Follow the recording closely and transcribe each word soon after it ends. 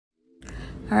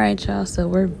All right, y'all, so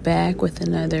we're back with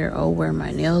another Where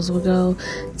My Nails Will Go.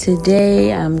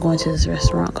 Today, I'm going to this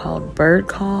restaurant called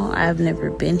Birdcall. I've never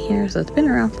been here, so it's been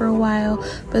around for a while,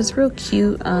 but it's real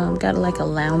cute. Got like a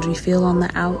loungy feel on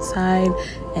the outside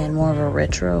and more of a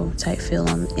retro type feel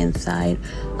on the inside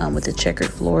with the checkered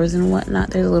floors and whatnot.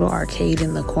 There's a little arcade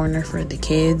in the corner for the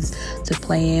kids to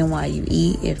play in while you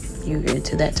eat if you're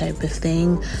into that type of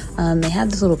thing. They have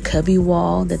this little cubby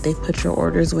wall that they put your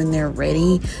orders when they're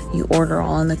ready. You order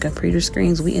all on the computer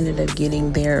screens. We ended up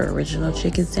getting their original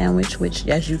chicken sandwich, which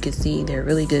as you can see, they're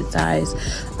really good size.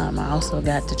 I also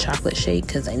got the chocolate shake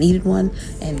because I needed one.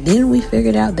 And then we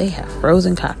figured out they have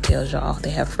frozen cocktails, y'all.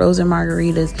 They have frozen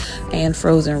margaritas and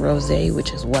frozen rosé,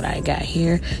 which is what I got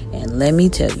here. And let me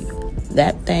tell you,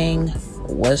 that thing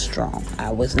was strong.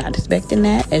 I was not expecting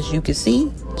that. As you can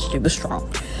see, it was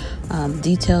strong.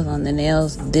 Details on the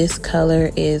nails. This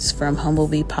color is from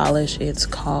Humblebee Polish. It's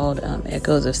called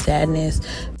Echoes of Sadness.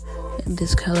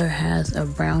 This color has a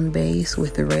brown base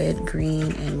with the red,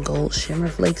 green, and gold shimmer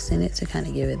flakes in it to kind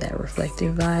of give it that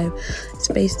reflective vibe. It's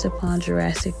based upon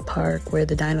Jurassic Park, where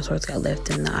the dinosaurs got left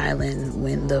in the island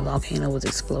when the volcano was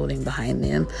exploding behind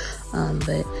them.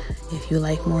 But if you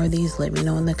like more of these, let me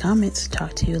know in the comments.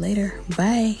 Talk to you later.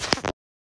 Bye.